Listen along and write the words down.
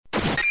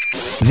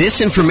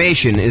This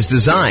information is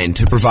designed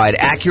to provide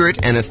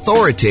accurate and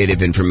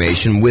authoritative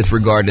information with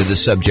regard to the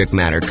subject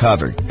matter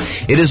covered.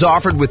 It is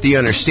offered with the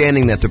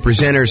understanding that the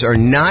presenters are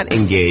not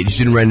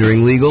engaged in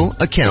rendering legal,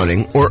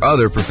 accounting, or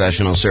other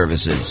professional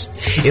services.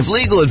 If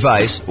legal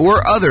advice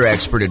or other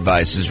expert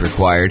advice is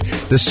required,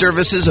 the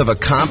services of a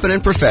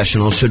competent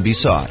professional should be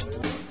sought.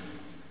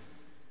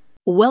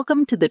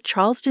 Welcome to the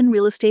Charleston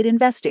Real Estate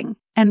Investing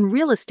and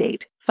Real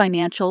Estate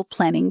Financial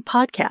Planning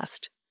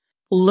Podcast.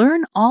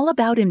 Learn all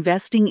about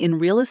investing in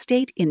real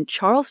estate in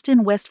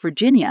Charleston, West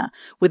Virginia,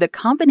 with a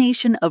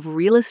combination of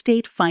real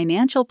estate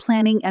financial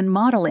planning and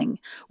modeling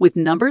with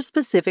numbers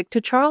specific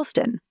to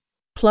Charleston,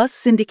 plus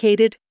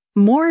syndicated,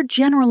 more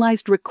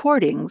generalized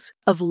recordings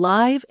of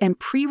live and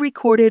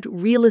pre-recorded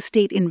real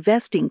estate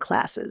investing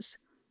classes,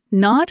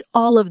 not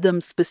all of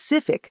them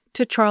specific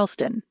to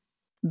Charleston.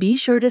 Be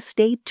sure to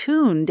stay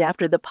tuned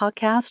after the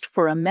podcast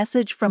for a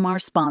message from our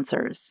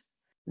sponsors.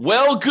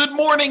 Well, good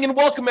morning and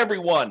welcome,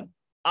 everyone.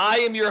 I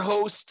am your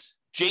host,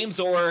 James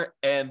Orr,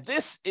 and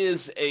this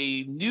is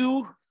a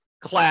new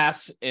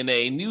class in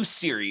a new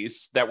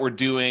series that we're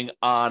doing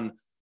on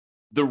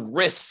the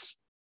risks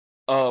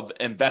of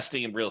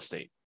investing in real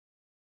estate,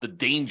 the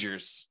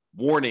dangers,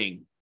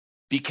 warning,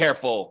 be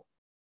careful,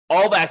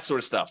 all that sort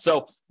of stuff.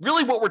 So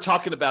really what we're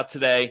talking about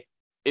today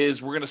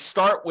is we're going to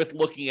start with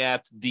looking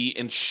at the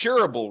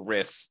insurable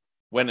risks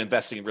when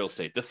investing in real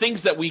estate, the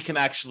things that we can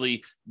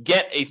actually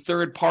get a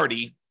third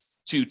party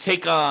to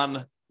take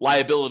on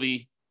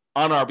liability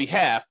on our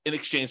behalf in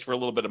exchange for a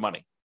little bit of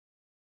money.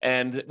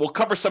 And we'll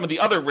cover some of the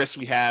other risks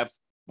we have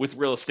with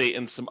real estate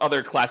in some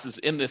other classes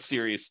in this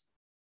series.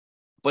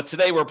 But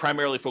today we're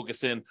primarily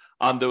focused in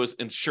on those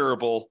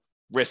insurable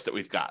risks that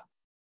we've got.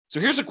 So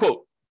here's a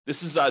quote.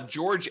 This is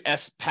George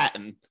S.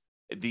 Patton,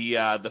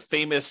 the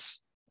famous,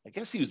 I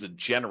guess he was a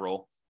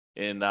general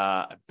in,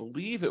 I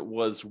believe it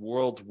was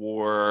World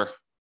War,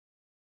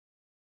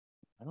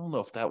 I don't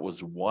know if that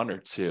was one or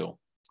two.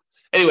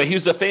 Anyway, he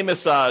was a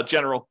famous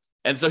general.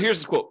 And so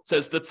here's the quote. It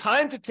says, "The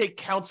time to take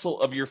counsel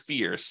of your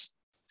fears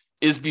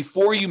is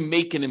before you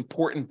make an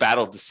important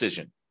battle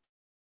decision.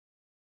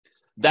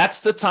 That's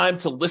the time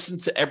to listen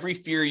to every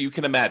fear you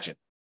can imagine.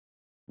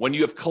 When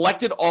you have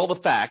collected all the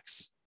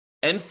facts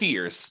and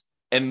fears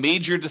and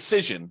made your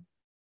decision,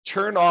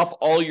 turn off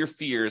all your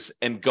fears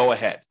and go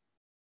ahead."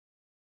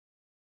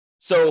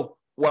 So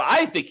what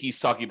I think he's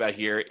talking about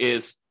here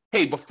is,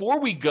 hey, before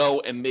we go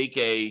and make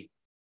a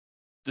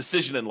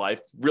decision in life,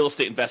 real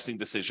estate investing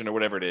decision or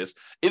whatever it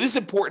is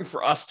important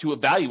for us to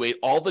evaluate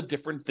all the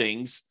different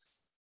things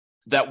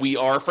that we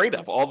are afraid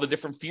of, all the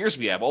different fears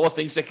we have, all the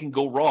things that can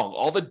go wrong,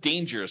 all the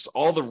dangers,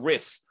 all the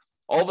risks,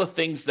 all the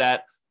things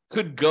that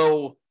could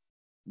go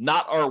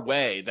not our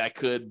way, that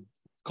could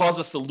cause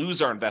us to lose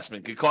our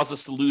investment, could cause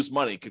us to lose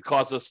money, could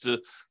cause us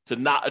to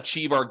not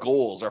achieve our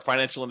goals, our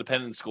financial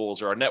independence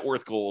goals, or our net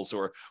worth goals,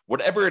 or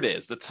whatever it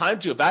is. The time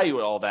to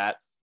evaluate all that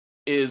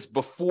is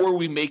before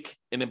we make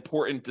an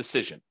important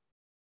decision,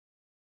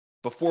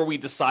 before we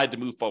decide to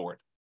move forward.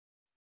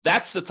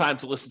 That's the time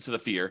to listen to the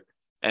fear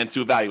and to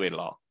evaluate it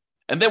all.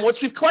 And then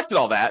once we've collected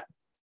all that,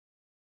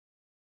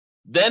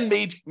 then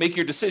make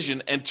your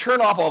decision and turn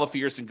off all the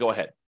fears and go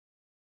ahead.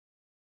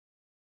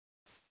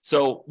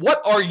 So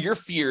what are your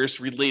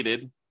fears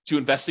related to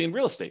investing in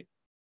real estate?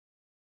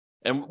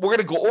 And we're going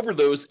to go over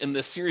those in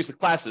this series of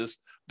classes.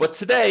 But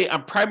today,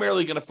 I'm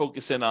primarily going to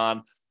focus in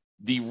on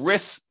the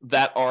risks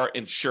that are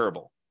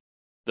insurable,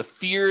 the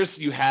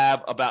fears you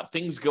have about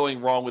things going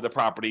wrong with a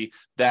property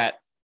that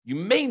you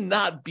may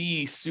not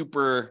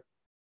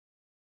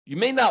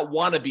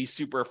want to be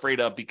super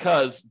afraid of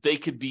because they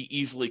could be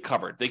easily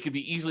covered. They could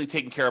be easily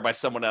taken care of by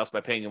someone else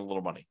by paying them a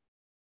little money.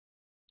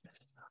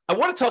 I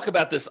want to talk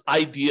about this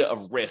idea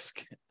of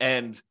risk,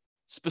 and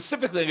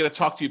specifically, I'm going to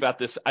talk to you about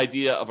this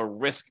idea of a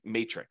risk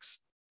matrix.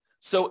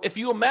 So if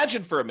you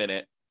imagine for a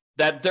minute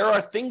that there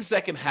are things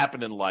that can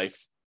happen in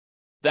life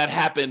that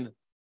happen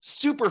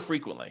super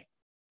frequently,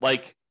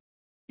 like,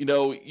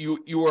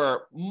 you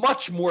are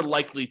much more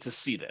likely to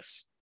see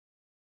this,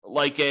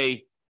 like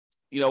an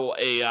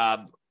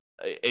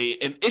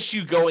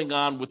issue going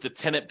on with the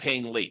tenant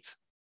paying late.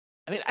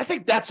 I mean, I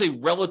think that's a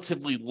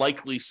relatively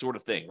likely sort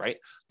of thing, right?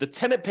 The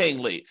tenant paying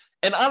late.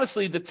 And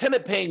honestly, the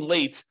tenant paying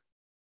late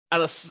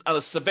on a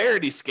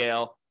severity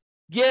scale,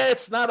 yeah,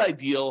 it's not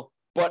ideal,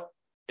 but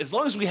as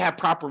long as we have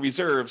proper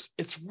reserves,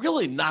 it's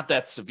really not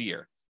that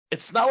severe.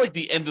 It's not like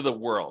the end of the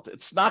world.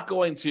 It's not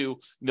going to,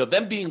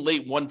 them being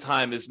late one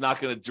time is not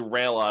going to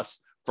derail us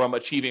from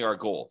achieving our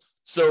goal.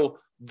 So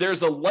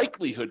there's a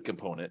likelihood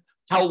component,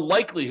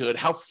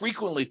 how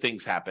frequently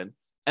things happen,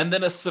 and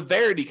then a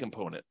severity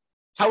component,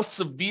 how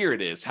severe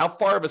it is, how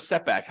far of a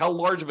setback, how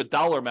large of a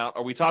dollar amount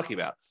are we talking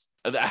about,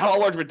 how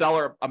large of a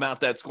dollar amount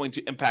that's going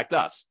to impact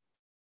us.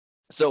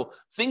 So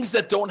things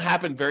that don't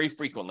happen very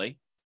frequently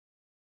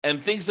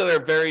and things that are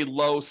very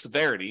low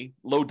severity,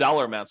 low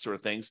dollar amount sort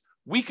of things,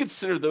 we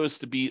consider those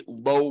to be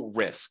low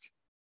risk.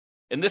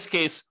 In this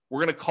case, we're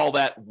going to call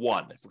that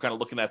 1. If we're kind of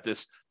looking at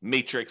this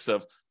matrix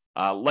of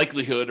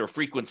likelihood or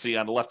frequency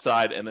on the left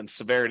side and then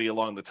severity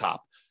along the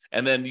top.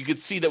 And then you can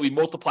see that we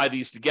multiply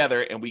these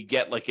together and we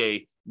get like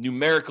a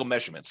numerical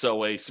measurement.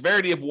 So a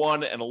severity of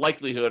 1 and a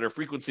likelihood or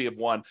frequency of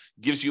 1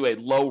 gives you a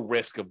low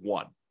risk of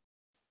 1.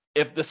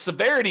 If the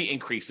severity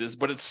increases,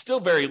 but it's still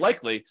very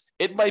likely,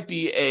 it might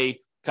be a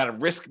kind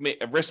of risk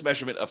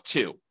measurement of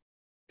 2,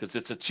 because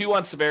it's a 2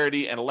 on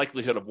severity and a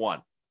likelihood of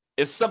 1.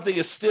 If something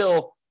is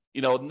still,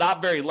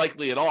 not very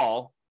likely at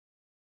all,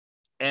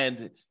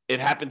 and it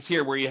happens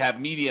here where you have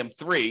medium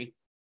 3,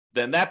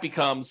 then that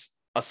becomes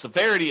a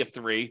severity of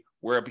 3,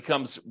 where it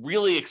becomes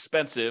really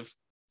expensive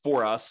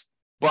for us,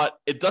 but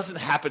it doesn't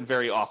happen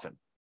very often.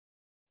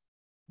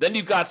 Then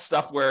you've got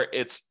stuff where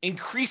it's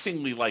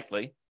increasingly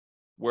likely,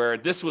 where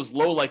this was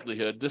low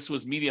likelihood, this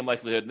was medium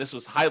likelihood, and this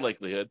was high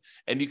likelihood,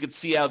 and you can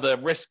see how the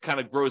risk kind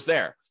of grows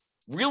there.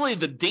 Really,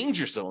 the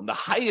danger zone, the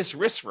highest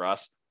risk for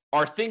us,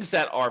 are things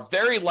that are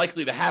very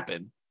likely to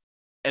happen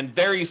and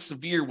very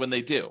severe when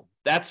they do.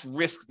 That's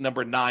risk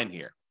number 9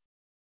 here.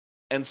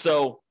 And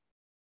so,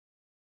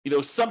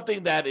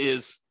 something that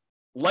is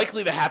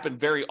likely to happen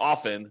very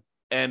often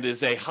and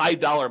is a high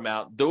dollar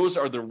amount, those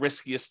are the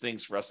riskiest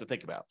things for us to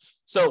think about.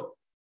 So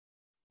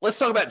let's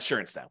talk about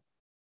insurance now.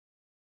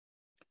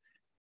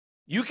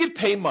 You could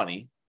pay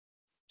money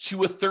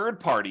to a third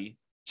party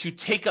to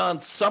take on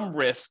some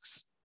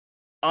risks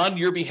on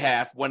your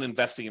behalf when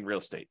investing in real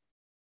estate.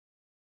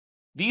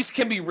 These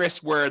can be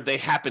risks where they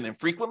happen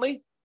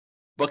infrequently,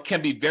 but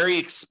can be very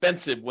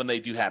expensive when they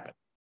do happen.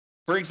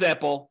 For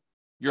example,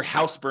 your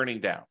house burning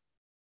down.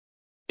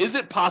 Is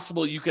it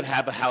possible you could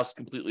have a house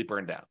completely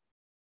burned down?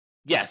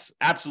 Yes,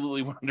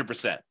 absolutely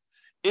 100%.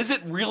 Is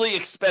it really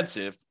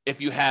expensive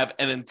if you have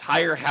an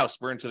entire house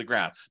burned to the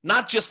ground?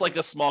 Not just like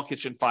a small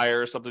kitchen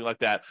fire or something like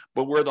that,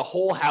 but where the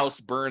whole house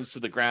burns to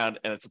the ground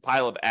and it's a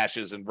pile of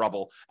ashes and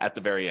rubble at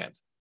the very end.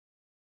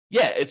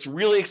 Yeah, it's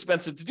really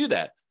expensive to do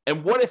that.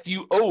 And what if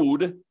you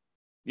owed,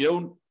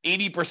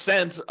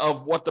 80%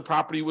 of what the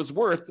property was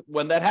worth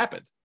when that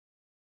happened?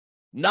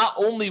 Not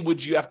only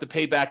would you have to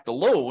pay back the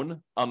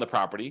loan on the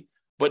property,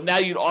 but now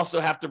you'd also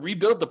have to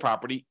rebuild the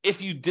property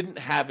if you didn't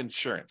have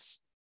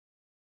insurance.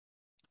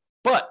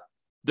 But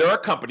there are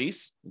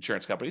companies,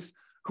 insurance companies,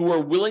 who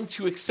are willing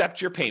to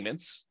accept your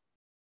payments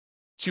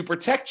to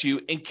protect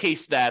you in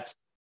case that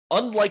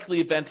unlikely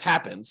event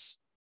happens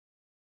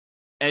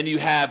and you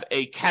have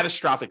a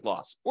catastrophic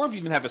loss, or if you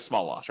even have a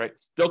small loss, right?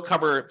 They'll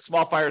cover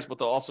small fires, but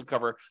they'll also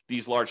cover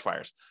these large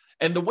fires.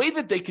 And the way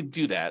that they can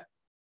do that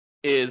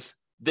is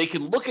they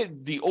can look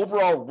at the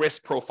overall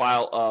risk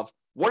profile of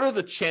what are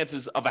the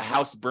chances of a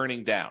house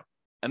burning down.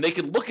 And they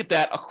can look at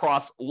that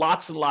across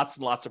lots and lots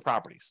and lots of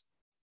properties.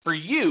 For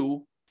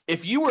you,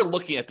 if you were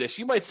looking at this,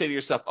 you might say to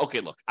yourself,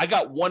 okay, look, I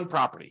got one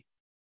property.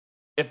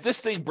 If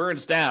this thing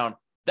burns down,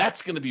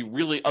 that's going to be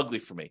really ugly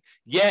for me.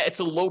 Yeah, it's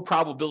a low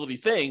probability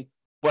thing,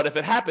 but if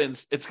it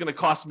happens, it's going to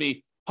cost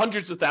me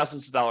hundreds of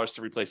thousands of dollars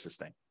to replace this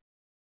thing.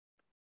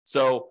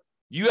 So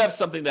you have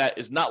something that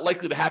is not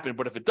likely to happen,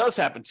 but if it does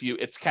happen to you,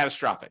 it's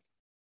catastrophic.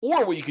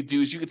 Or what you could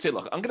do is you could say,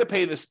 look, I'm going to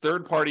pay this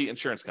third-party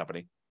insurance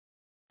company,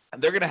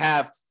 and they're going to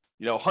have,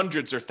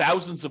 hundreds or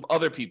thousands of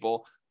other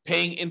people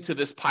paying into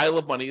this pile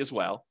of money as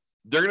well.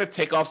 They're going to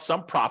take off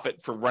some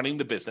profit for running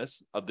the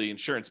business of the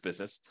insurance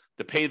business,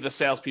 to pay the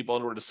salespeople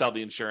in order to sell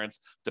the insurance,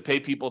 to pay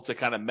people to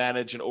kind of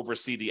manage and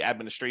oversee the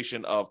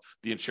administration of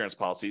the insurance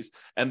policies,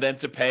 and then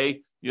to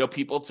pay,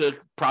 people to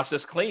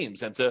process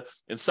claims and to,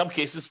 in some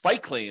cases,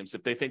 fight claims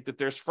if they think that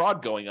there's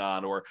fraud going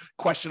on or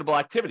questionable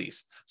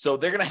activities. So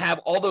they're going to have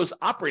all those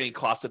operating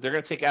costs that they're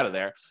going to take out of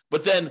there.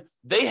 But then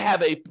they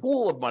have a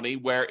pool of money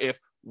where if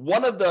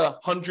one of the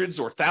hundreds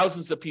or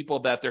thousands of people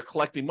that they're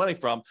collecting money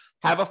from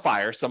have a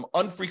fire, some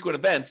unfrequent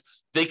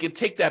events, they can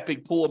take that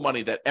big pool of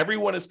money that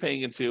everyone is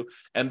paying into,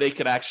 and they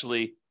could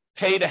actually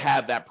pay to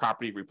have that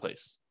property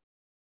replaced.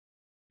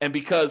 And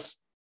because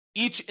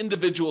each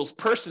individual's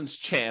person's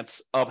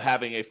chance of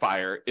having a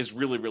fire is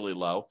really, really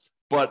low,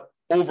 but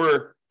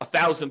over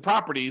 1,000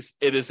 properties,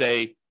 it is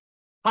a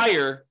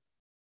higher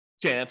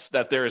chance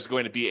that there is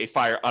going to be a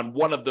fire on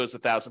one of those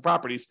 1,000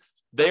 properties,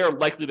 they are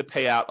likely to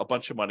pay out a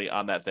bunch of money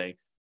on that thing.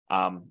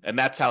 And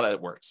that's how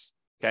that works.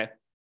 Okay.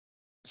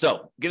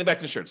 So getting back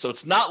to insurance. So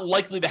it's not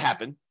likely to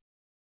happen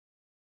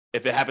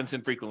if it happens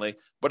infrequently,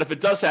 but if it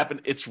does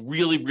happen, it's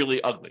really,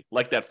 really ugly,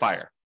 like that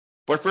fire.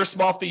 But for a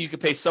small fee, you could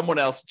pay someone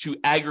else to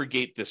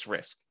aggregate this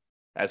risk,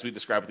 as we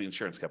described with the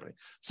insurance company.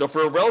 So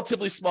for a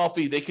relatively small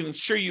fee, they can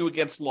insure you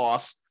against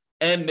loss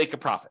and make a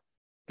profit,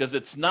 because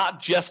it's not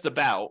just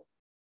about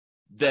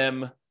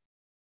them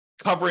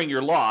covering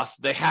your loss.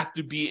 They have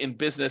to be in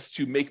business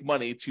to make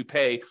money to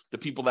pay the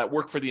people that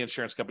work for the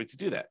insurance company to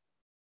do that.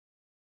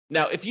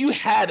 Now, if you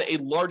had a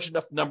large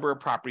enough number of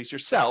properties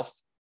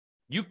yourself,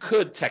 you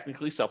could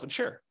technically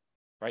self-insure,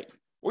 right?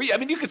 Or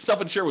you could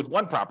self-insure with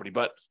one property,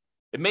 but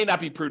it may not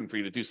be prudent for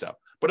you to do so.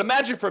 But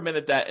imagine for a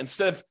minute that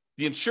instead of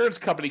the insurance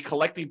company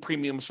collecting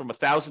premiums from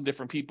 1,000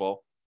 different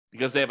people,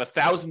 because they have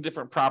 1,000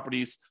 different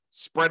properties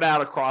spread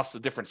out across a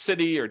different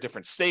city or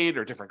different state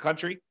or different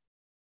country,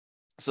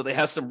 so they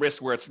have some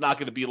risk where it's not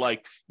going to be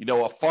like,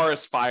 a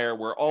forest fire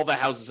where all the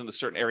houses in a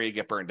certain area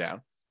get burned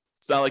down.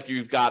 It's not like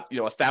you've got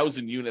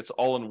 1,000 units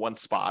all in one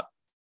spot.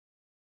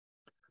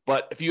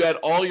 But if you had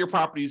all your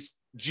properties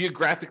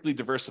geographically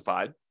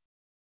diversified,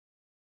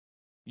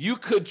 you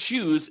could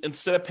choose,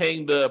 instead of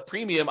paying the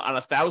premium on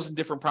 1,000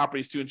 different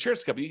properties to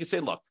insurance company, you can say,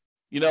 look,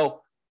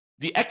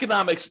 the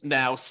economics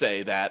now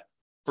say that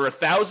for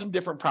 1,000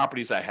 different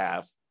properties I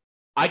have,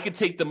 I could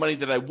take the money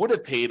that I would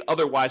have paid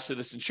otherwise to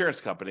this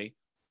insurance company.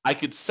 I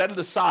could set it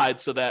aside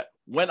so that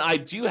when I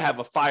do have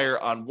a fire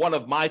on one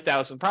of my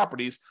 1,000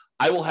 properties,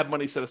 I will have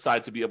money set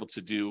aside to be able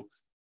to do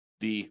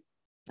to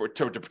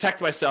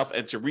protect myself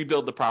and to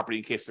rebuild the property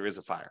in case there is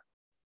a fire.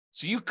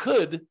 So you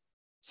could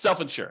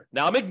self-insure.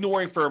 Now, I'm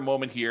ignoring for a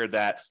moment here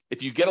that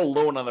if you get a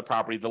loan on the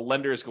property, the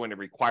lender is going to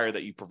require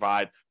that you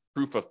provide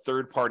proof of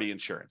third-party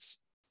insurance.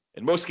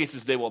 In most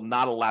cases, they will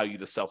not allow you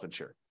to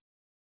self-insure.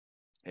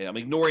 And I'm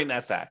ignoring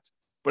that fact.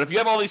 But if you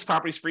have all these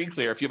properties free and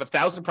clear, if you have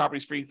 1,000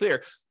 properties free and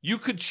clear, you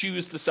could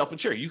choose to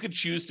self-insure. You could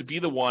choose to be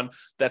the one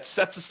that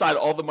sets aside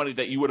all the money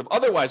that you would have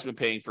otherwise been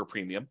paying for a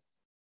premium,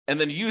 and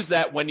then use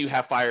that when you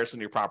have fires in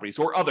your properties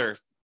or other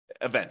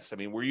events. I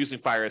mean, we're using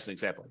fire as an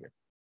example here.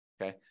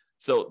 Okay.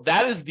 So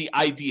that is the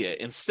idea.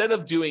 Instead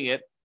of doing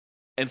it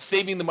and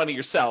saving the money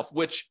yourself,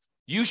 which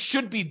you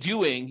should be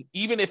doing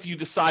even if you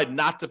decide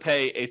not to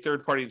pay a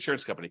third-party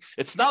insurance company.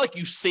 It's not like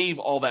you save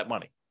all that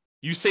money.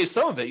 You save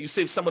some of it. You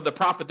save some of the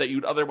profit that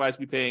you'd otherwise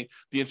be paying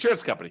the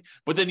insurance company.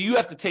 But then you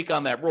have to take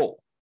on that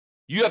role.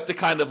 You have to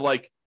kind of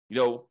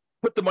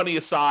put the money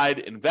aside,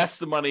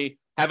 invest the money,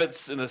 have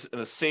it in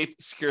a safe,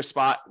 secure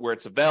spot where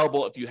it's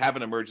available. If you have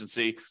an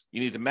emergency, you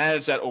need to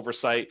manage that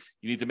oversight.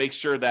 You need to make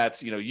sure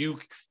that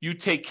you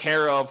take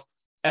care of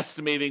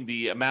estimating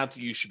the amount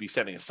you should be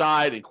setting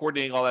aside and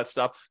coordinating all that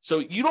stuff. So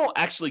you don't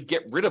actually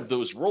get rid of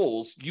those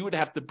roles. You would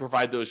have to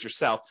provide those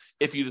yourself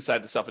if you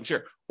decide to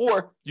self-insure.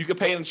 Or you could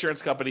pay an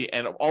insurance company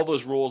and all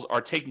those roles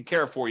are taken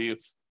care of for you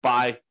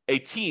by a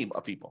team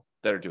of people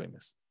that are doing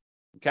this.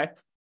 Okay?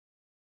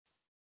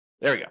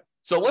 There we go.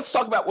 So let's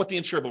talk about what the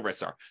insurable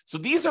risks are. So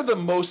these are the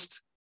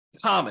most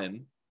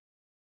common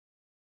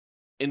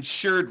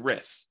insured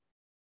risks.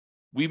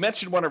 We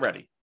mentioned one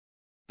already,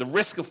 the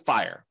risk of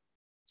fire.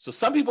 So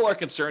some people are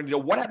concerned,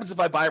 what happens if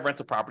I buy a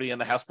rental property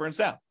and the house burns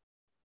down?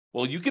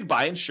 Well, you could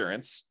buy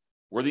insurance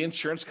where the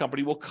insurance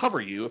company will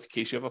cover you in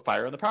case you have a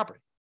fire on the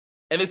property.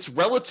 And it's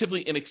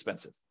relatively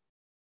inexpensive.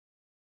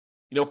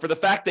 For the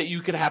fact that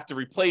you could have to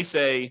replace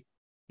a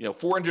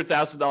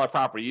 $400,000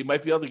 property, you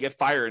might be able to get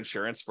fire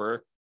insurance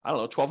for,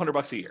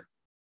 $1,200 a year.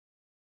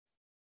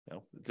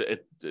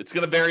 It's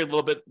going to vary a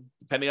little bit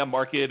depending on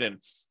market and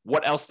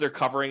what else they're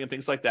covering and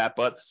things like that.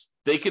 But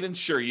they can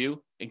insure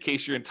you in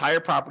case your entire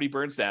property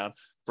burns down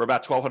for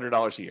about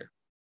 $1,200 a year.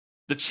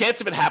 The chance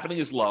of it happening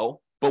is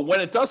low, but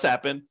when it does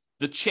happen,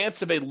 the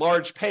chance of a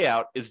large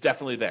payout is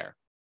definitely there.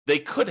 They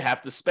could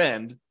have to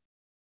spend,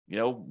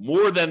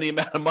 more than the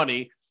amount of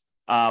money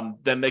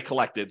than they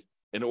collected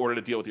in order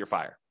to deal with your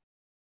fire.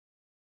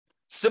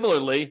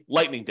 Similarly,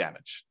 lightning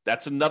damage.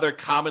 That's another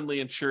commonly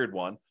insured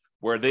one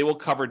where they will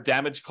cover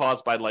damage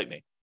caused by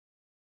lightning.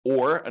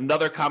 Or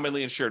another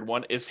commonly insured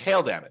one is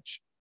hail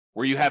damage,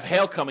 where you have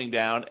hail coming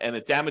down and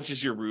it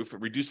damages your roof,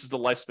 it reduces the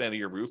lifespan of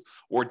your roof,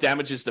 or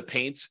damages the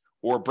paint,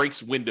 or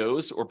breaks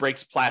windows, or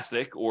breaks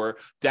plastic, or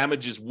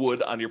damages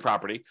wood on your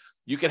property.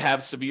 You can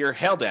have severe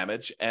hail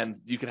damage,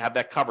 and you can have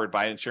that covered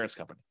by an insurance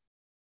company.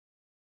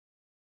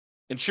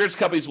 Insurance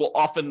companies will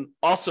often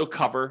also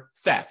cover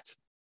theft.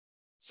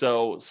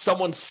 So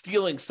someone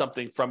stealing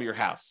something from your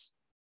house,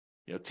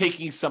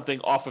 taking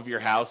something off of your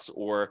house,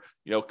 or,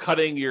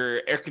 cutting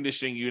your air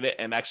conditioning unit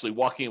and actually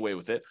walking away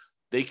with it.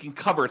 They can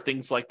cover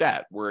things like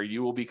that where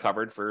you will be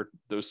covered for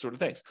those sort of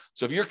things.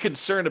 So if you're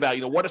concerned about,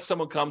 what if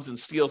someone comes and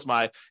steals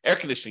my air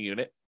conditioning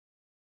unit,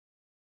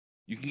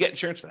 you can get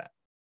insurance for that.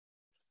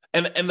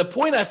 And the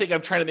point I think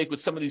I'm trying to make with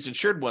some of these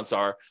insured ones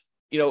are,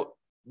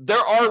 there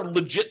are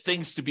legit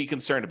things to be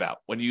concerned about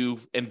when you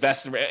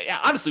invest in,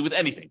 honestly, with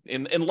anything.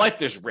 In life,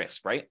 there's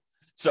risk, right?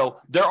 So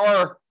there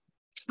are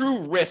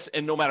true risks,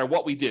 and no matter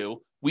what we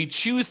do, we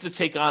choose to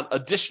take on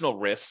additional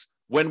risks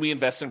when we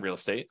invest in real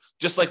estate,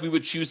 just like we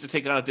would choose to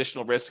take on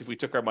additional risk if we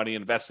took our money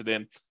and invested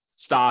in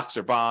stocks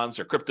or bonds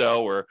or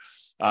crypto or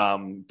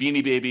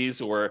Beanie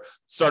Babies, or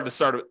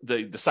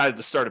decided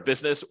to start a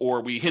business,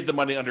 or we hid the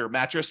money under a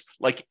mattress.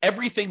 Like,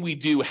 everything we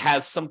do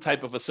has some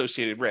type of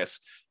associated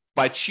risk.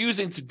 By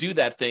choosing to do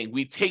that thing,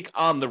 we take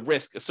on the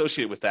risk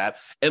associated with that,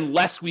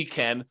 unless we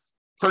can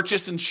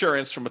purchase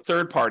insurance from a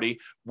third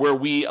party where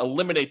we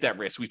eliminate that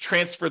risk. We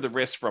transfer the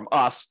risk from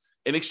us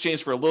in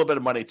exchange for a little bit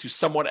of money to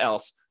someone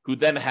else who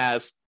then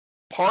has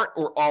part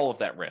or all of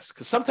that risk.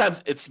 Because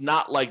sometimes it's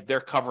not like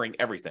they're covering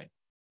everything.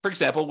 For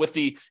example, with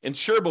the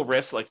insurable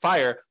risks like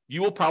fire,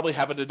 you will probably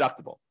have a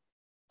deductible.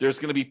 There's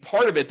going to be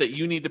part of it that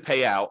you need to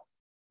pay out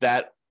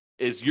that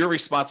is your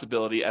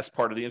responsibility as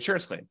part of the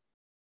insurance claim.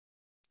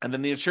 And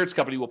then the insurance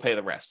company will pay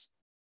the rest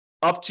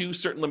up to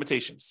certain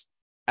limitations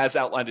as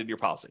outlined in your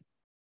policy.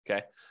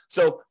 Okay.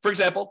 So, for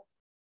example,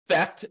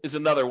 theft is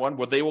another one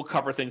where they will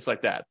cover things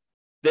like that.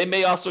 They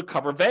may also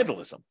cover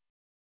vandalism.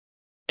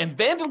 And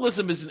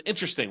vandalism is an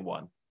interesting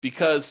one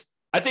because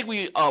I think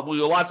we a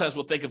lot of times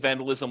we'll think of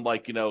vandalism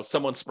like,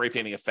 someone spray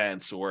painting a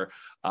fence or,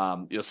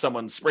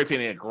 someone spray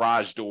painting a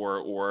garage door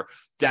or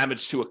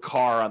damage to a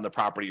car on the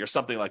property or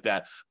something like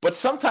that. But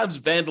sometimes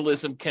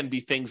vandalism can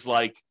be things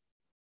like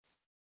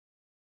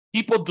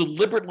people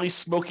deliberately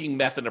smoking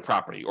meth in a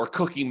property or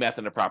cooking meth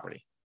in a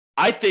property.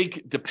 I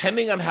think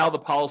depending on how the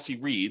policy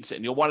reads,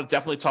 and you'll want to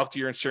definitely talk to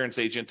your insurance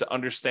agent to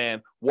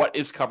understand what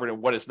is covered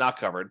and what is not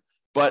covered,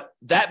 but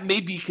that may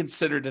be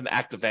considered an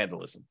act of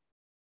vandalism.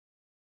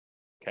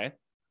 Okay,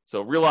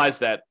 so realize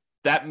that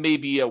may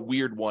be a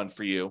weird one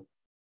for you,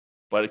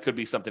 but it could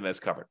be something that's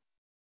covered.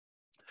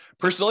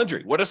 Personal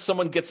injury. What if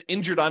someone gets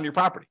injured on your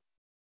property?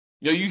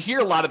 You hear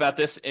a lot about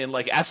this in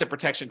like asset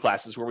protection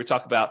classes where we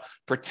talk about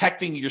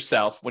protecting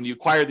yourself when you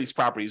acquire these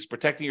properties,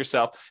 protecting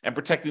yourself and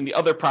protecting the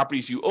other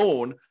properties you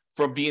own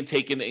from being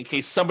taken in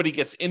case somebody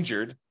gets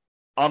injured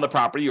on the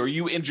property or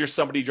you injure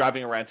somebody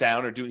driving around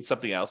town or doing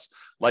something else.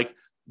 Like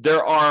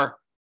there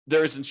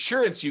is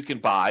insurance you can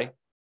buy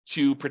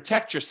to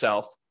protect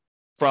yourself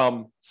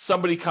from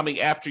somebody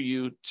coming after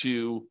you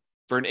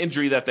for an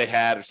injury that they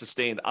had or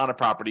sustained on a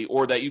property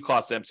or that you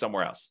caused them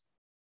somewhere else.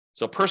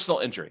 So personal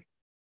injury.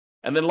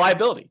 And then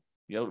liability.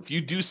 If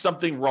you do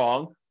something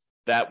wrong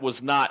that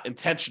was not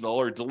intentional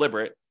or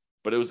deliberate,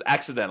 but it was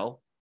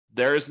accidental,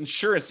 there is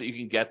insurance that you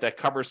can get that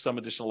covers some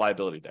additional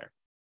liability there.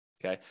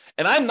 Okay.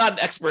 And I'm not an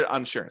expert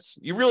on insurance.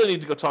 You really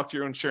need to go talk to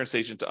your insurance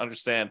agent to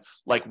understand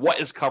like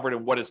what is covered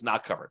and what is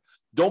not covered.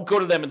 Don't go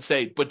to them and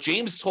say, but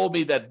James told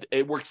me that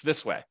it works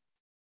this way.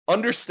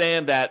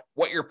 Understand that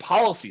what your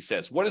policy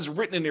says, what is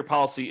written in your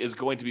policy is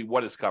going to be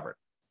what is covered.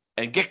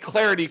 And get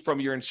clarity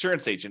from your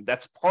insurance agent.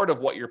 That's part of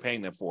what you're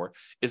paying them for,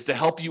 is to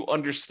help you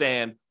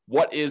understand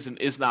what is and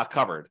is not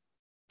covered.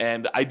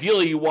 And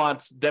ideally, you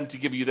want them to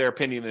give you their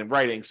opinion in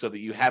writing so that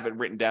you have it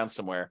written down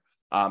somewhere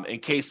in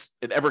case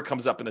it ever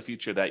comes up in the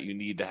future that you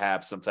need to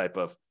have some type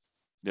of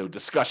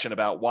discussion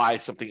about why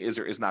something is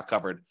or is not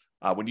covered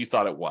when you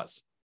thought it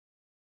was.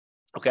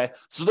 Okay,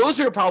 so those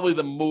are probably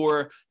the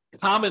more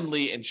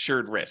commonly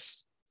insured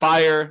risks: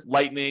 fire,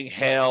 lightning,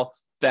 hail,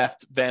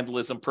 theft,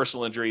 vandalism,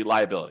 personal injury,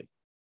 liability.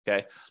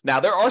 Okay.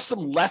 Now, there are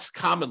some less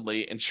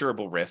commonly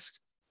insurable risks.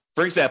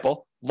 For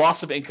example,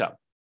 loss of income.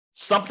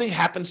 Something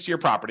happens to your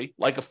property,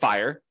 like a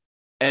fire,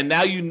 and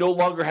now you no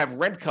longer have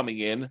rent coming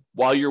in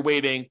while you're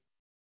waiting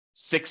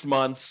 6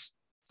 months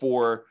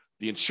for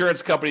the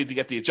insurance company to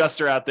get the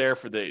adjuster out there,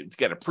 to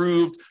get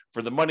approved,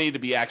 for the money to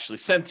be actually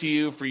sent to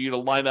you, for you to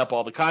line up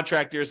all the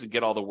contractors and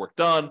get all the work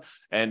done.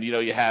 And,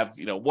 you have,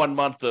 1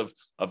 month of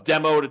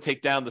demo to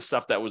take down the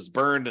stuff that was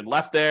burned and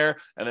left there.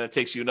 And then it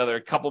takes you another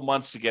couple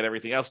months to get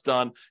everything else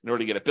done in order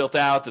to get it built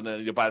out. And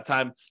then by the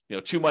time,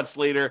 2 months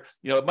later,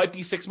 it might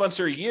be 6 months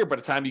or a year by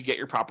the time you get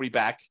your property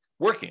back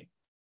working.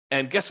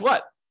 And guess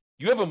what?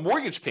 You have a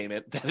mortgage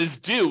payment that is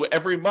due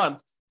every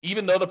month,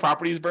 even though the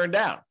property is burned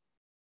down.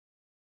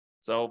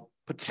 So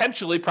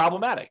potentially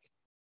problematic.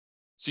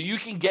 So you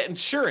can get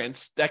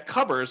insurance that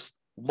covers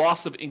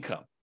loss of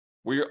income,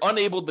 where you're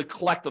unable to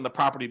collect on the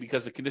property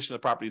because the condition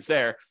of the property is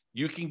there.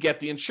 You can get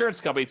the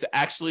insurance company to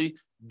actually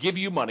give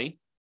you money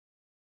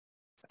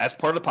as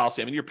part of the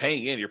policy. I mean, you're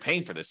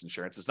paying for this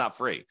insurance. It's not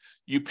free.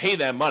 You pay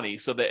them money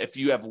so that if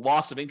you have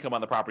loss of income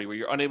on the property where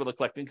you're unable to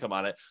collect income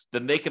on it,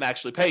 then they can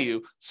actually pay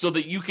you so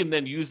that you can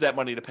then use that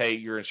money to pay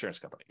your insurance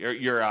company,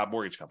 your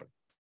mortgage company,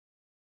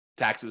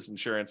 taxes,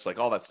 insurance, like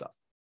all that stuff.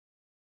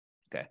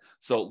 Okay,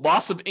 so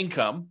loss of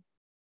income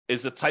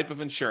is a type of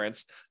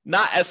insurance,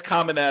 not as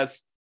common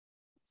as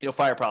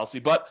fire policy,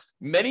 but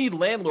many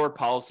landlord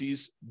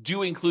policies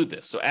do include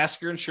this. So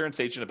ask your insurance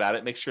agent about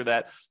it. Make sure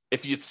that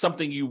if it's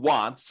something you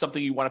want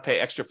to pay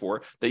extra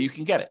for, that you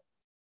can get it.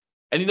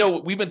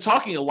 And we've been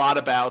talking a lot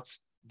about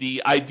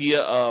the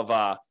idea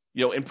of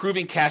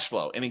improving cash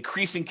flow and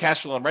increasing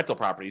cash flow on rental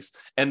properties.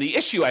 And the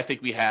issue I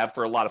think we have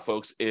for a lot of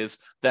folks is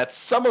that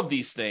some of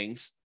these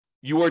things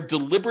you are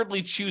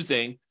deliberately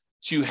choosing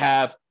to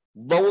have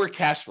lower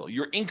cash flow.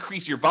 You're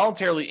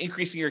voluntarily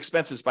increasing your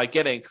expenses by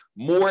getting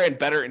more and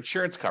better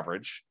insurance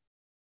coverage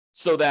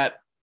so that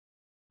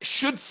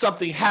should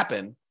something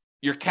happen,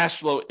 your cash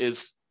flow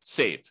is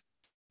saved,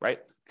 right?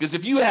 Because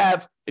if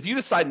you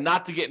decide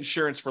not to get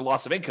insurance for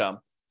loss of income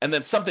and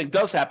then something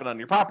does happen on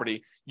your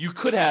property, you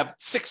could have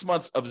 6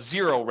 months of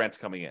zero rent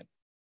coming in.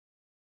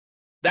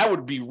 That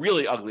would be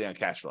really ugly on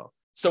cash flow.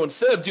 So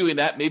instead of doing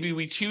that, maybe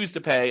we choose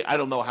to pay, I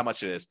don't know how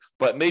much it is,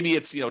 but maybe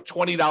it's $20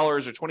 or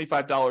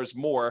 $25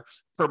 more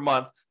per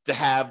month to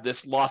have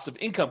this loss of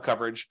income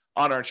coverage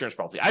on our insurance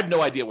policy. I have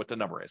no idea what the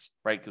number is,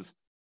 right? Because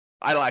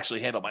I don't actually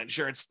handle my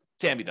insurance.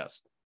 Tammy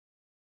does.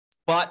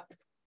 But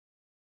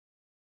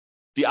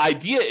the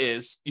idea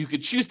is you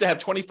could choose to have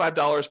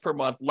 $25 per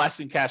month less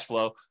in cash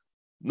flow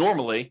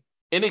normally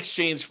in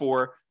exchange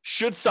for,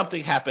 should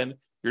something happen,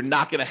 you're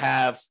not going to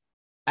have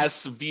as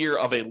severe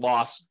of a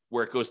loss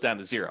where it goes down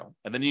to zero.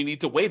 And then you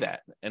need to weigh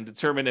that and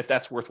determine if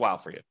that's worthwhile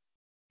for you.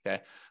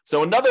 Okay.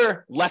 So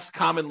another less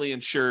commonly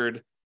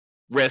insured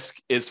risk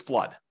is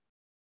flood.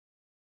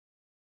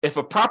 If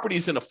a property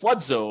is in a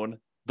flood zone,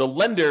 the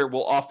lender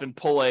will often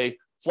pull a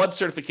flood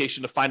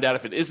certification to find out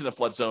if it isn't a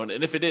flood zone.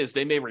 And if it is,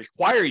 they may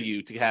require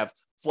you to have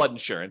flood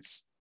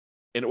insurance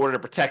in order to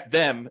protect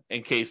them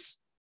in case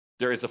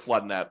there is a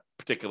flood in that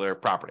particular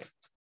property.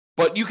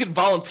 But you can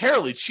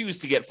voluntarily choose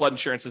to get flood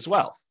insurance as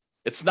well.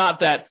 It's not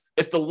that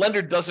if the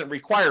lender doesn't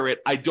require it,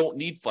 I don't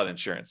need flood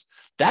insurance.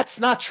 That's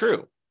not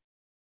true.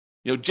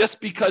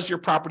 Just because your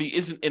property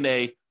isn't in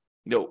a,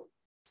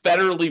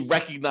 federally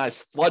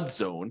recognized flood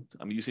zone,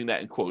 I'm using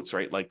that in quotes,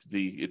 right? Like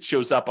it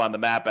shows up on the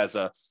map as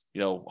a,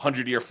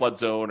 100-year flood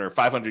zone or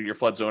 500-year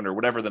flood zone or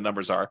whatever the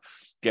numbers are.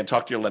 Again,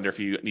 talk to your lender if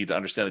you need to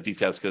understand the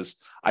details, because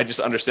I just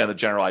understand the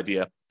general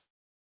idea.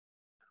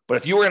 But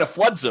if you were in a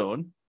flood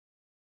zone,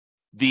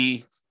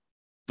 the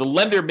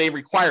lender may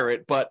require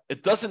it, but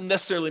it doesn't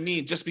necessarily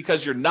mean just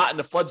because you're not in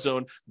the flood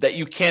zone that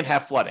you can't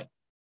have flooding.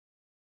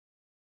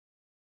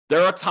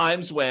 There are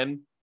times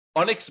when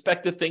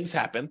unexpected things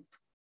happen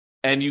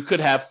and you could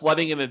have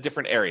flooding in a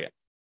different area.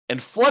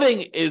 And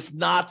flooding is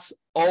not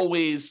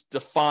always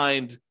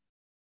defined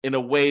in a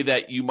way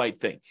that you might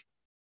think.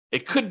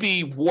 It could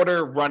be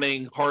water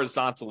running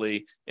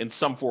horizontally in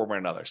some form or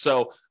another.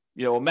 So,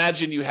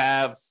 imagine you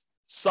have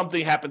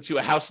something happen to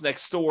a house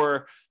next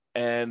door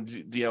and,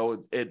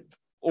 it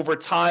over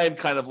time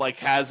kind of like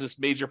has this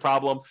major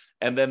problem.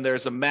 And then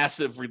there's a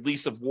massive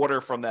release of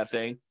water from that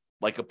thing,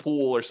 like a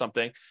pool or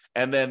something.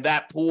 And then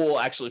that pool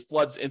actually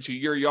floods into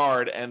your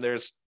yard and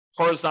there's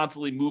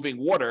horizontally moving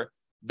water.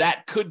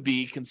 That could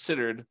be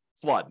considered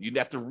flood. You'd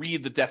have to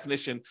read the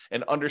definition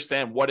and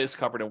understand what is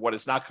covered and what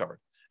is not covered.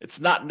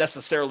 It's not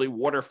necessarily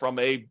water from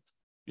a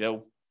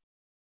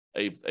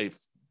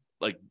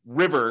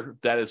river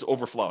that is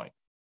overflowing.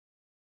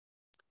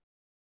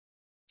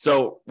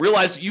 So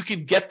realize you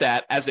can get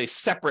that as a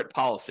separate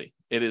policy.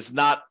 It is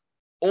not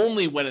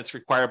only when it's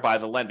required by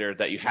the lender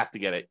that you have to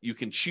get it. You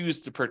can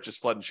choose to purchase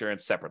flood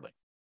insurance separately.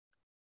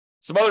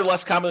 Some other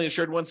less commonly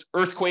insured ones,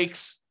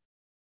 earthquakes.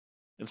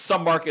 In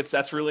some markets,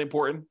 that's really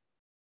important.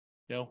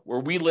 Where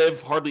we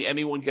live, hardly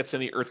anyone gets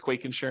any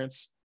earthquake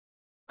insurance.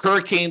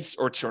 Hurricanes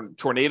or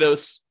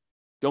tornadoes.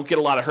 Don't get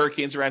a lot of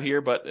hurricanes around here,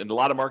 but in a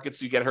lot of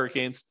markets, you get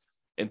hurricanes.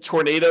 And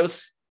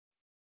tornadoes,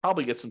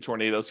 probably get some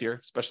tornadoes here,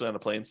 especially on the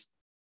plains.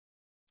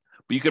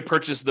 But you could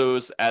purchase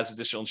those as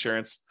additional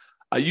insurance.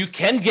 You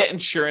can get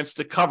insurance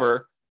to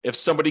cover if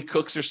somebody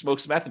cooks or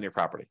smokes meth in your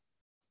property.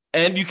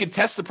 And you can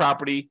test the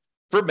property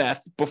for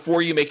meth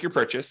before you make your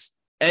purchase.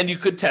 And you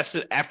could test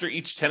it after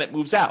each tenant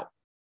moves out.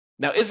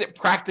 Now, is it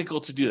practical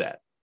to do that?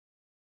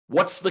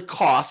 What's the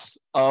cost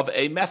of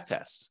a meth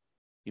test?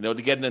 To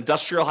get an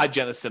industrial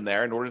hygienist in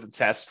there in order to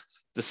test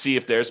to see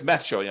if there's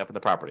meth showing up in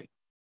the property.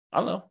 I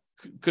don't know.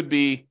 Could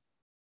be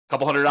a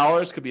couple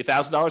 $100, could be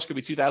 $1,000, could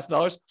be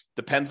 $2,000.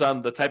 Depends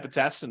on the type of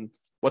test and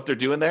what they're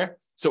doing there.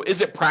 So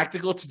is it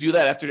practical to do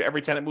that after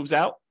every tenant moves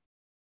out?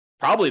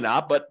 Probably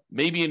not, but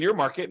maybe in your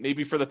market,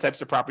 maybe for the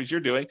types of properties you're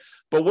doing.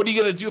 But what are you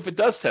going to do if it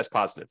does test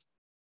positive?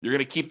 You're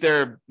going to keep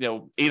their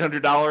 $800,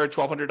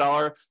 $1,200,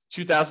 $2,000,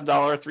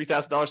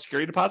 $3,000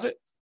 security deposit?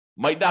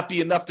 Might not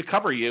be enough to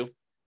cover you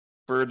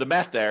for the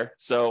meth there.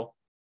 So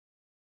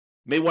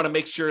may want to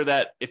make sure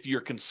that if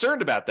you're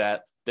concerned about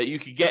that you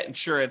can get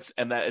insurance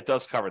and that it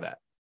does cover that.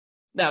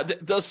 Now,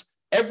 does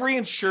every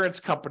insurance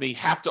company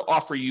have to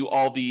offer you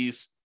all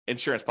these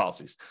insurance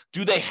policies?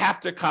 Do they have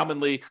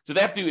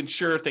to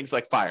insure things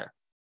like fire?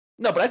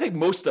 No, but I think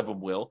most of them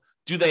will.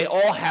 Do they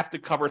all have to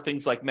cover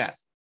things like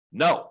meth?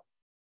 No.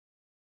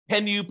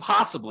 Can you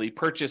possibly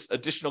purchase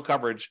additional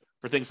coverage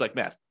for things like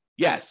meth?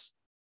 Yes.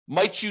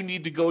 Might you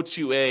need to go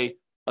to a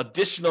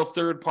additional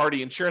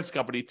third-party insurance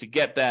company to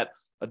get that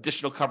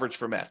additional coverage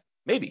for meth?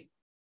 Maybe.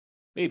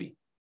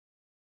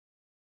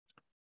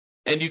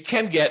 And you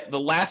can get the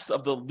last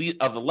of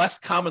the less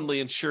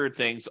commonly insured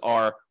things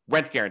are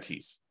rent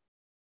guarantees.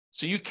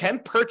 So you can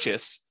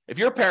purchase, if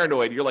you're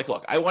paranoid, you're like,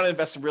 look, I want to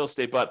invest in real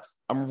estate, but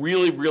I'm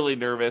really, really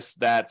nervous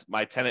that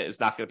my tenant is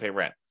not going to pay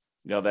rent.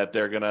 That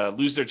they're going to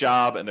lose their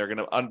job and they're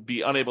going to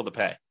be unable to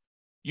pay.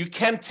 You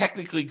can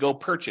technically go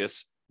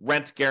purchase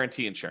rent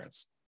guarantee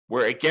insurance,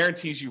 where it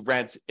guarantees you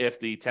rent if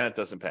the tenant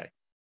doesn't pay.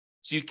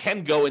 So you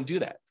can go and do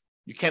that.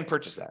 You can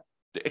purchase that.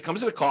 It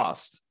comes at a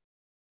cost.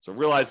 So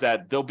realize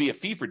that there'll be a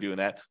fee for doing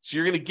that. So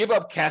you're going to give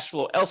up cash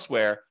flow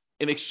elsewhere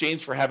in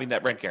exchange for having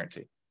that rent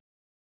guarantee.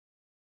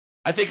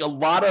 I think a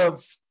lot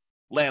of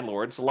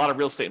landlords, a lot of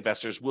real estate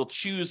investors will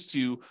choose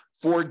to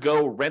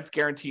forego rent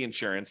guarantee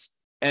insurance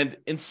and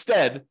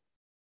instead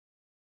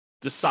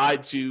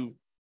decide to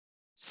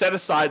set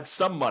aside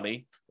some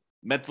money,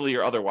 mentally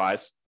or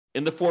otherwise,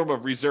 in the form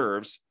of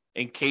reserves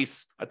in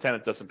case a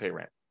tenant doesn't pay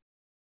rent.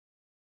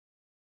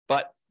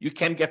 But you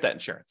can get that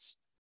insurance.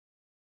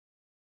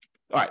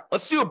 All right,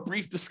 let's do a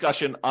brief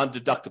discussion on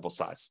deductible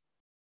size.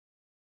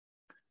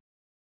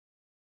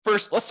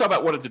 First, let's talk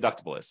about what a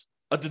deductible is.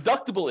 A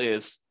deductible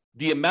is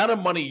the amount of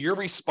money you're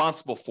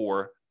responsible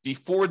for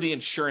before the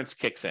insurance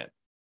kicks in.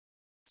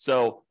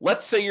 So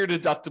let's say your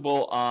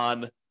deductible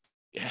on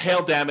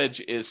hail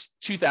damage is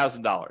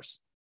 $2,000.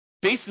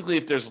 Basically,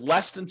 if there's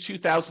less than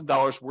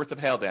 $2,000 worth of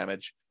hail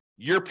damage,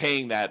 you're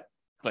paying that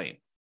claim.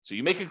 So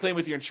you make a claim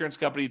with your insurance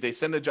company, they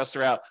send an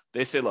adjuster out,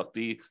 they say, look,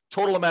 the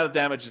total amount of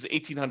damage is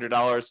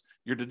 $1,800,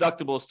 your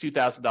deductible is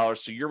 $2,000,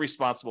 so you're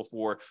responsible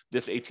for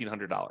this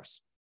 $1,800.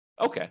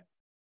 Okay.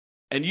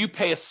 And you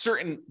pay a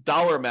certain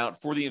dollar amount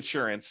for the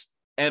insurance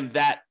and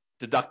that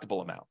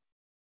deductible amount.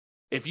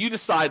 If you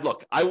decide,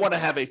 look, I want to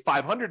have a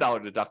 $500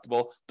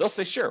 deductible, they'll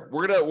say, sure,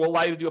 we'll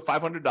allow you to do a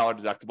 $500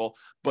 deductible,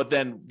 but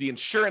then the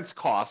insurance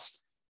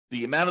cost,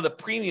 the amount of the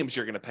premiums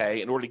you're going to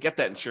pay in order to get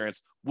that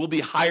insurance will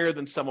be higher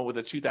than someone with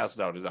a $2,000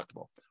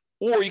 deductible.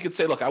 Or you could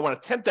say, look, I want a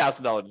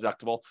 $10,000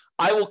 deductible.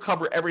 I will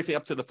cover everything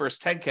up to the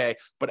first $10K,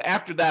 but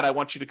after that, I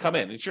want you to come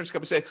in. The insurance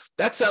company say,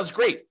 that sounds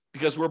great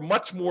because we're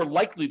much more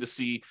likely to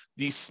see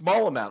these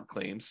small amount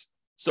claims.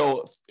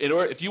 So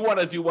if you want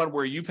to do one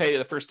where you pay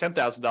the first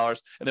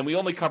 $10,000 and then we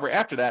only cover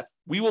after that,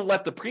 we will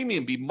let the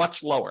premium be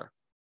much lower.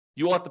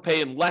 You will have to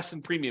pay in less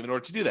in premium in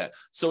order to do that.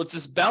 So it's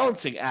this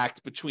balancing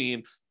act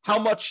between how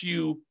much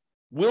you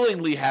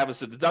willingly have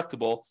as a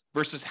deductible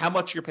versus how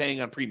much you're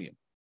paying on premium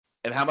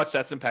and how much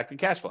that's impacting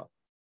cash flow.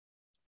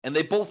 And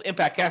they both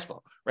impact cash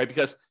flow, right?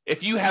 Because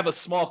if you have a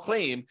small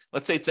claim,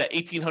 let's say it's that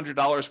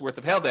 $1,800 worth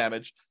of hail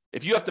damage,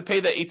 if you have to pay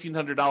that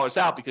 $1,800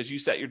 out because you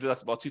set your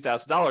deductible at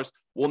 $2,000,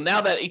 well,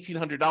 now that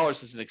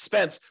 $1,800 is an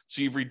expense,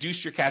 so you've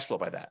reduced your cash flow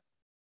by that.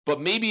 But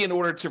maybe in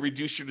order to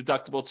reduce your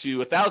deductible to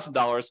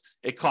 $1,000,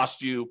 it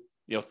costs you,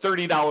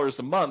 $30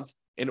 a month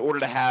in order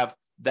to have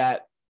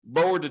that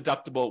lower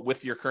deductible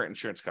with your current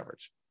insurance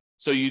coverage.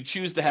 So you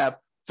choose to have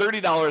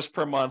 $30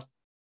 per month,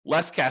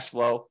 less cash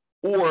flow,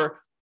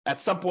 or at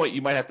some point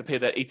you might have to pay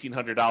that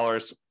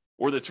 $1,800,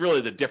 or that's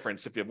really the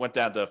difference. If it went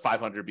down to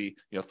 $500, be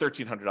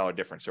 $1,300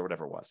 difference or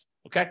whatever it was.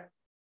 Okay.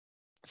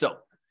 So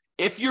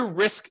if your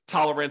risk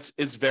tolerance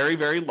is very,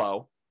 very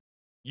low,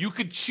 you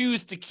could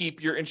choose to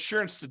keep your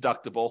insurance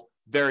deductible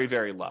very,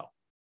 very low.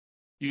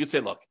 You could say,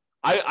 look,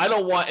 I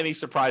don't want any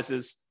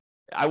surprises.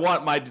 I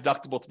want my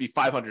deductible to be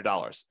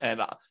 $500.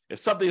 And if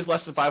something is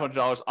less than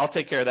 $500, I'll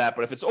take care of that.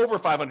 But if it's over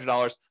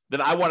 $500,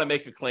 then I want to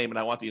make a claim and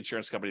I want the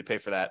insurance company to pay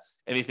for that,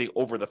 anything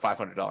over the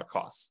 $500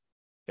 costs.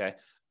 Okay.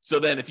 So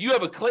then if you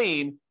have a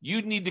claim,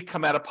 you need to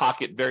come out of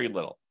pocket very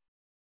little.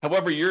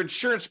 However, your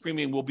insurance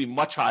premium will be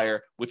much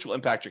higher, which will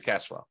impact your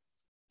cash flow.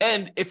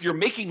 And if you're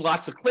making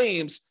lots of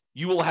claims,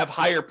 you will have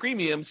higher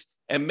premiums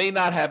and may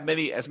not have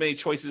as many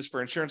choices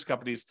for insurance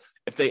companies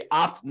if they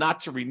opt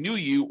not to renew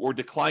you or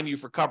decline you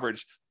for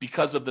coverage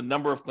because of the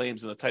number of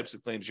claims and the types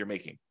of claims you're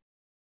making,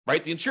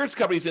 right? The insurance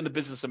company is in the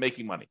business of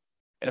making money.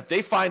 And if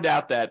they find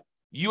out that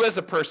you as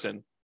a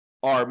person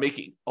are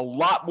making a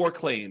lot more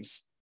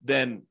claims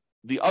than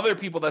the other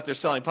people that they're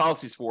selling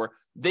policies for,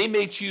 they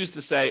may choose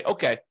to say,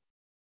 okay,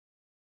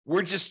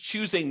 we're just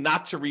choosing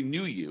not to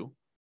renew you.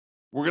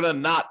 We're going to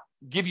not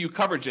give you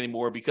coverage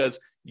anymore because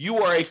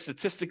you are a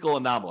statistical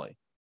anomaly.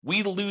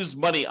 We lose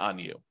money on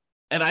you.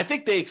 And I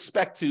think they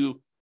expect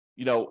to,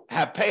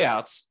 have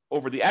payouts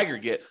over the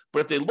aggregate. But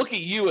if they look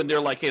at you and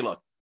they're like, hey,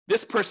 look,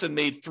 this person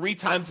made 3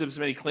 times as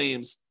many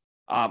claims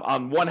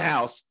on one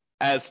house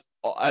as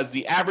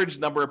the average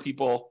number of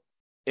people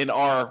in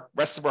our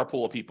rest of our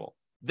pool of people,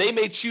 they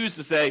may choose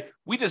to say,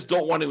 we just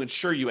don't want to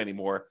insure you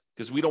anymore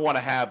because we don't want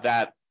to have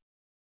that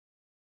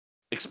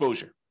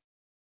exposure.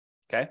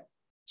 Okay.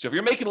 So if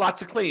you're making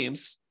lots of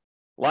claims,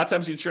 a lot of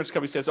times the insurance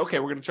company says, okay,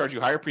 we're going to charge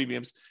you higher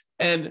premiums.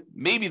 And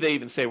maybe they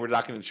even say, we're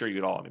not going to insure you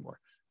at all anymore.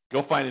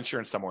 Go find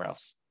insurance somewhere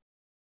else.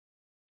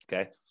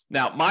 Okay.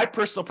 Now, my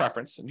personal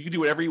preference, and you can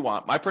do whatever you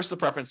want, my personal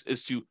preference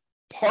is to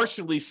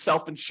partially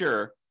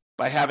self-insure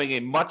by having a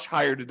much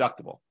higher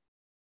deductible,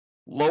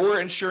 lower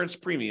insurance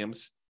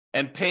premiums,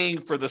 and paying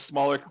for the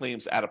smaller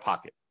claims out of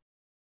pocket.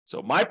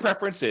 So my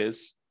preference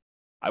is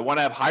I want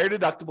to have higher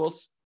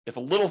deductibles. If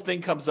a little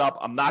thing comes up,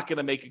 I'm not going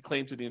to make a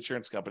claim to the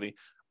insurance company.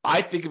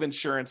 I think of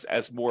insurance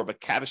as more of a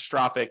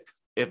catastrophic.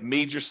 If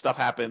major stuff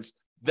happens,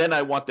 then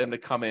I want them to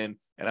come in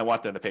and I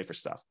want them to pay for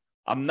stuff.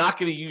 I'm not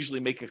going to usually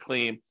make a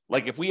claim.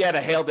 Like if we had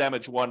a hail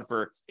damage one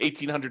for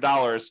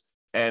 $1,800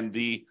 and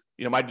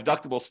my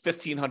deductible is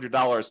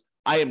 $1,500,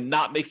 I am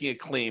not making a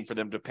claim for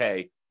them to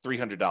pay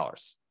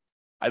 $300.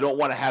 I don't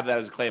want to have that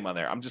as a claim on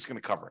there. I'm just going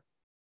to cover it.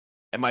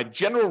 And my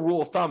general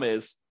rule of thumb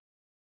is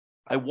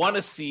I want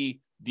to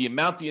see the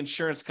amount the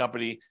insurance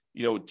company,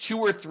 2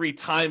 or 3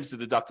 times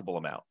the deductible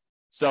amount.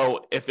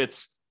 So if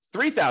it's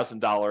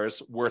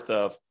 $3,000 worth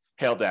of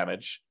hail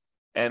damage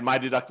and my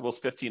deductible is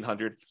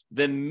 $1,500,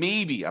 then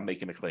maybe I'm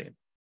making a claim.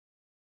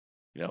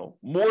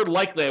 More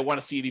likely I want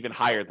to see it even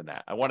higher than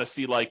that. I want to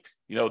see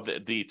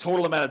the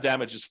total amount of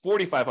damage is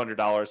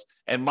 $4,500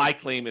 and my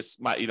claim is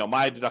my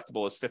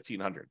deductible is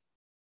 $1,500.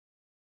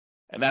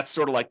 And that's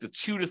sort of like the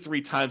 2 to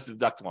 3 times the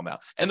deductible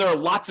amount. And there are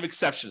lots of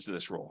exceptions to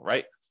this rule,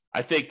 right?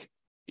 I think,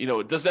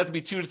 it doesn't have to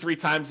be 2 to 3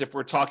 times if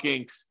we're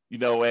talking,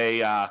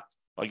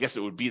 I guess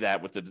it would be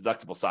that with the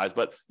deductible size,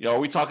 but, are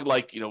we talking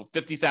like,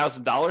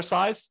 $50,000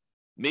 size?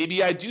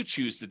 Maybe I do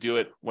choose to do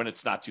it when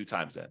it's not 2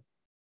 times then.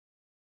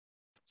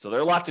 So there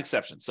are lots of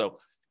exceptions. So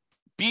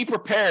be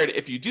prepared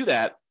if you do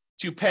that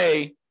to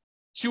pay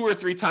 2 or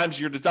 3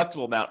 times your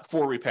deductible amount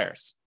for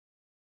repairs.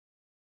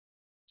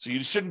 So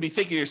you shouldn't be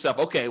thinking to yourself,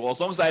 okay, well, as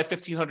long as I have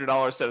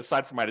 $1,500 set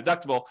aside for my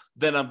deductible,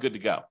 then I'm good to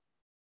go.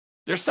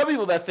 There's some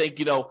people that think,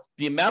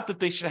 the amount that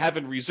they should have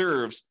in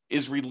reserves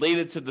is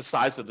related to the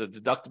size of the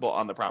deductible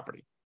on the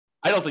property.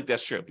 I don't think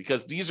that's true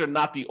because these are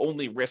not the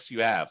only risks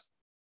you have.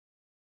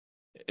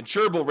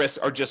 Insurable risks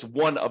are just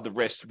one of the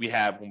risks we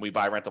have when we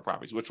buy rental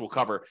properties, which we'll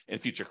cover in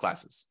future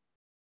classes.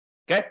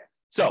 Okay,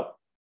 so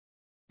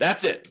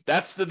that's it.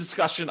 That's the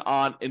discussion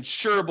on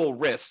insurable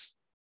risks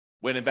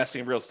when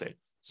investing in real estate.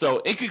 So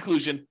in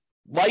conclusion,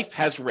 life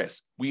has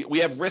risks. We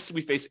have risks we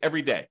face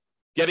every day.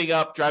 Getting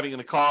up, driving in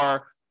the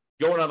car,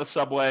 going on the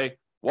subway,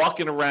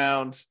 walking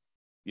around,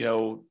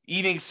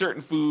 eating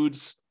certain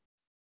foods,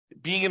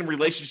 being in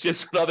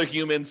relationships with other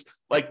humans.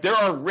 Like there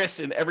are risks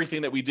in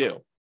everything that we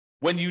do.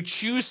 When you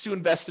choose to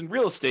invest in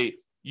real estate,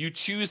 you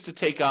choose to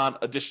take on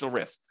additional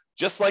risks.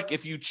 Just like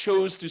if you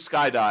chose to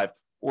skydive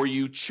or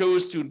you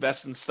chose to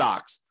invest in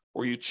stocks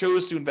or you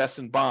chose to invest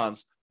in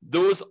bonds,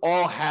 those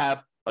all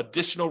have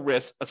additional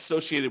risks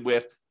associated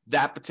with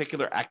that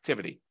particular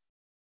activity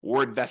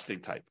or investing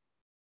type.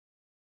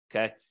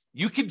 Okay?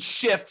 You can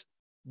shift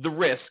the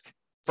risk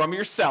from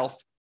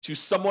yourself to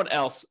someone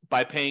else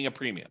by paying a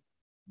premium.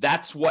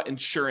 That's what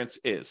insurance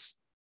is.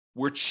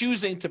 We're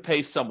choosing to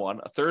pay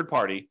someone, a third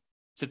party,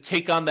 to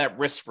take on that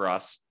risk for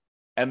us,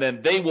 and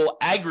then they will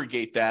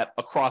aggregate that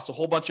across a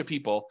whole bunch of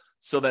people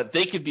so that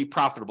they can be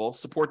profitable,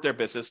 support their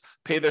business,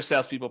 pay their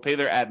salespeople, pay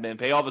their admin,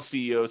 pay all the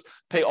CEOs,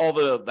 pay all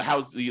the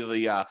house,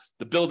 the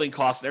building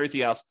costs and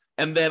everything else,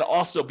 and then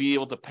also be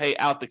able to pay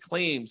out the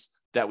claims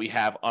that we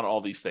have on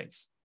all these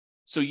things.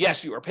 So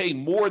yes, you are paying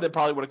more than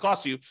probably what it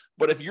costs you,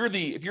 but if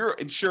you're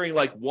insuring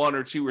like 1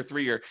 or 2 or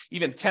 3 or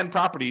even 10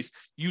 properties,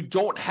 you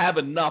don't have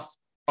enough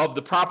of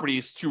the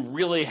properties to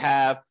really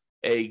have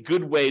a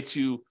good way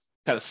to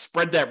kind of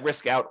spread that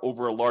risk out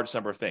over a large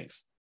number of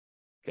things.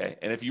 Okay.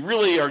 And if you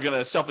really are going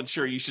to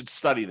self-insure, you should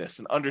study this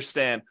and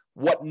understand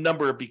what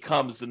number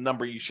becomes the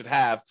number you should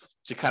have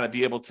to kind of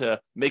be able to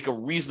make a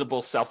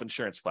reasonable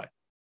self-insurance play.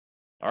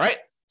 All right.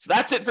 So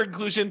that's it for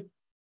conclusion.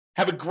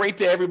 Have a great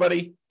day,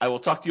 everybody. I will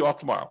talk to you all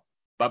tomorrow.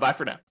 Bye-bye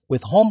for now.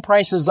 With home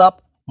prices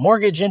up,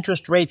 mortgage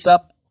interest rates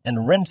up,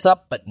 and rents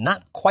up, but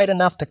not quite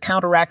enough to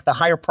counteract the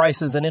higher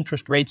prices and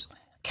interest rates,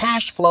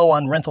 cash flow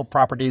on rental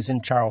properties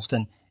in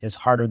Charleston is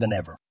harder than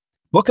ever.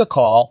 Book a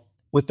call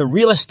with the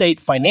Real Estate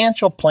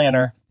Financial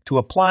Planner to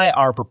apply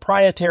our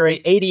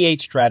proprietary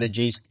 88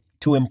 strategies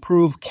to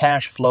improve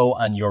cash flow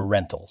on your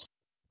rentals.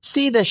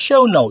 See the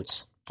show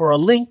notes for a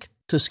link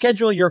to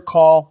schedule your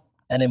call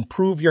and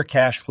improve your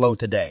cash flow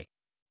today.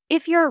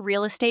 If you're a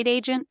real estate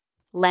agent,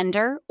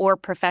 lender, or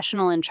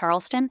professional in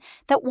Charleston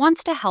that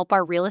wants to help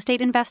our real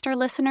estate investor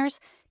listeners,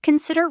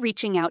 consider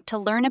reaching out to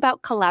learn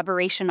about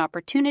collaboration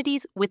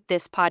opportunities with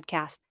this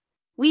podcast.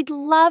 We'd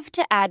love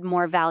to add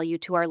more value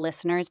to our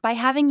listeners by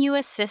having you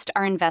assist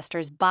our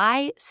investors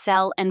buy,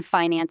 sell, and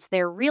finance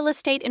their real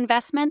estate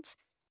investments.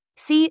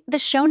 See the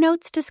show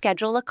notes to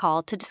schedule a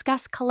call to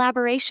discuss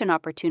collaboration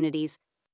opportunities.